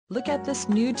Look at this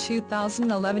new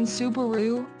 2011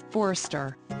 Subaru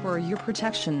Forester. For your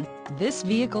protection, this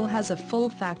vehicle has a full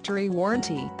factory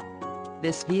warranty.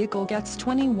 This vehicle gets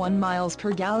 21 miles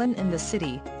per gallon in the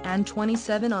city, and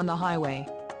 27 on the highway.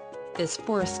 This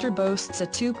Forester boasts a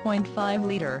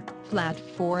 2.5-liter,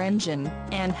 flat-4 engine,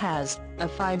 and has a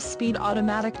 5-speed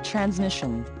automatic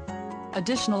transmission.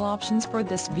 Additional options for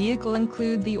this vehicle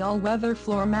include the all-weather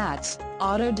floor mats,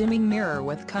 auto-dimming mirror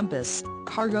with compass,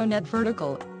 cargo net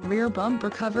vertical, rear bumper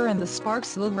cover and the Spark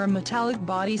Silver metallic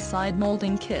body side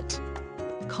molding kit.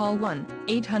 Call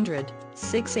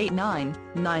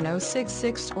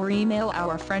 1-800-689-9066 or email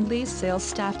our friendly sales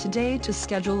staff today to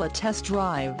schedule a test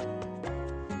drive.